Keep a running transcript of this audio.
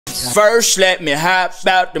First, let me hop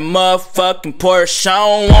out the motherfucking Porsche. I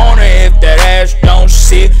don't want it if that ass don't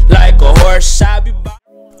sit like a horse. I be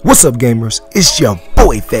What's up, gamers? It's your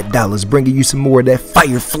boy PHATDOLLAZ bringing you some more of that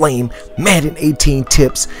fire flame Madden 18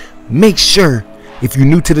 tips. Make sure if you're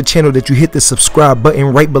new to the channel that you hit the subscribe button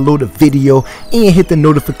right below the video and hit the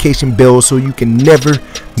notification bell so you can never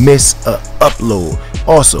miss a upload.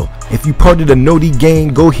 Also, if you part of the Noti gang,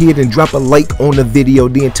 go ahead and drop a like on the video,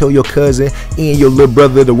 then tell your cousin and your little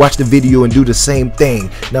brother to watch the video and do the same thing.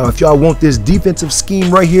 Now, if y'all want this defensive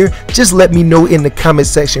scheme right here, just let me know in the comment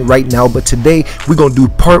section right now. But today we're gonna do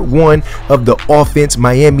part 1 of the offense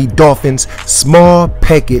Miami Dolphins small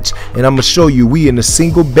package, and I'm gonna show you we in a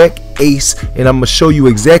single back ace, and I'm gonna show you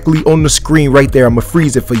exactly on the screen right there. I'm gonna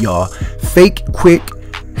freeze it for y'all. Fake quick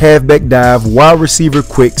halfback dive, wide receiver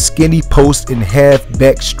quick, skinny post, and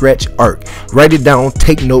halfback stretch arc. Write it down,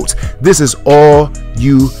 take notes. This is all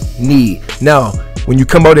you need. Now, when you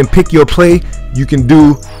come out and pick your play, you can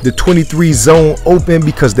do the 23 zone open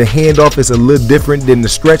because the handoff is a little different than the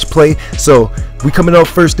stretch play. So we coming out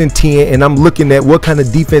 1st and 10, and I'm looking at what kind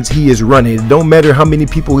of defense he is running. It don't matter how many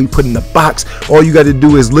people he put in the box. All you got to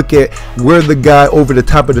do is look at where the guy over the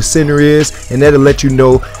top of the center is, and that'll let you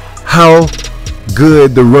know how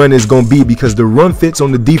good the run is going to be, because the run fits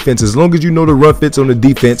on the defense. As long as you know the run fits on the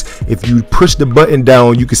defense, if you push the button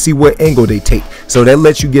down, you can see what angle they take. So that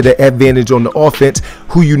lets you get an advantage on the offense,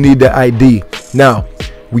 who you need to ID. Now,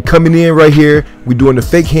 we coming in right here. We doing the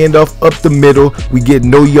fake handoff up the middle. We get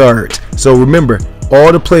no yards. So remember,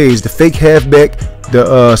 all the plays, the fake halfback,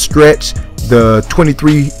 the stretch, the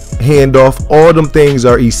 23 handoff, all them things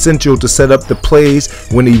are essential to set up the plays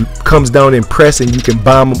when he comes down and press, and you can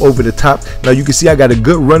bomb him over the top. Now you can see I got a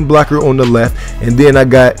good run blocker on the left, and then I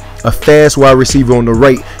got a fast wide receiver on the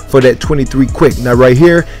right for that 23 quick. Now right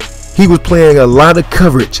here, he was playing a lot of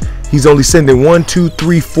coverage. He's only sending 1, 2,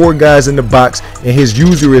 3, 4 guys in the box, and his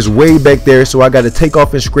user is way back there, so I got to take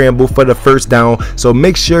off and scramble for the first down. So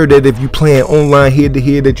make sure that if you playing online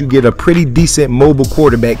head-to-head that you get a pretty decent mobile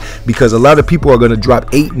quarterback, because a lot of people are going to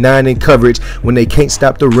drop 8, 9 in coverage when they can't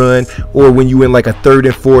stop the run, or when you in like a 3rd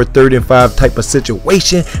and 4, 3rd and 5 type of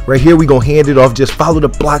situation. Right here, we going to hand it off, just follow the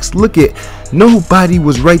blocks. Look at, nobody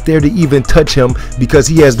was right there to even touch him, because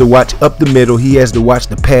he has to watch up the middle, he has to watch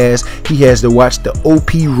the pass, he has to watch the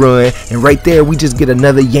OP run. And right there, we just get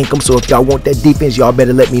another yankum. So if y'all want that defense, y'all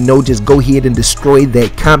better let me know. Just go ahead and destroy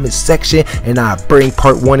that comment section, and I'll bring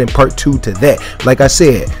part 1 and part 2 to that. Like I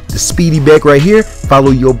said, the speedy back right here,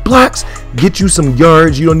 follow your blocks, get you some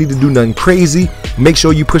yards. You don't need to do nothing crazy. Make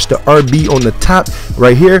sure you push the RB on the top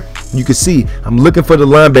right here. You can see I'm looking for the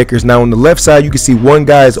linebackers. Now on the left side, you can see one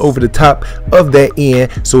guy is over the top of that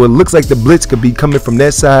end, so it looks like the blitz could be coming from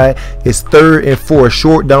that side. It's 3rd and 4,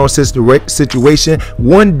 short down situation.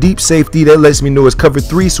 One deep safety, that lets me know it's cover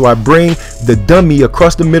 3, so I bring the dummy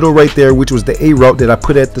across the middle right there, which was the A route that I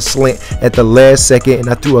put at the slant at the last second, and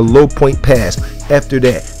I threw a low point pass. After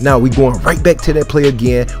that, now we going right back to that play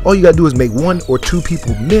again. All you gotta do is make 1 or 2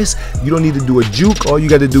 people miss. You don't need to do a juke. All you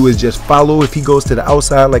gotta do is just follow. If he goes to the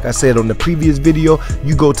outside, like I said on the previous video,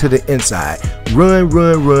 you go to the inside. Run,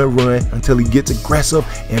 run, run, run until he gets aggressive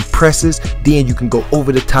and presses. Then you can go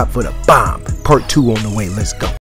over the top for the bomb. Part 2 on the way. Let's go.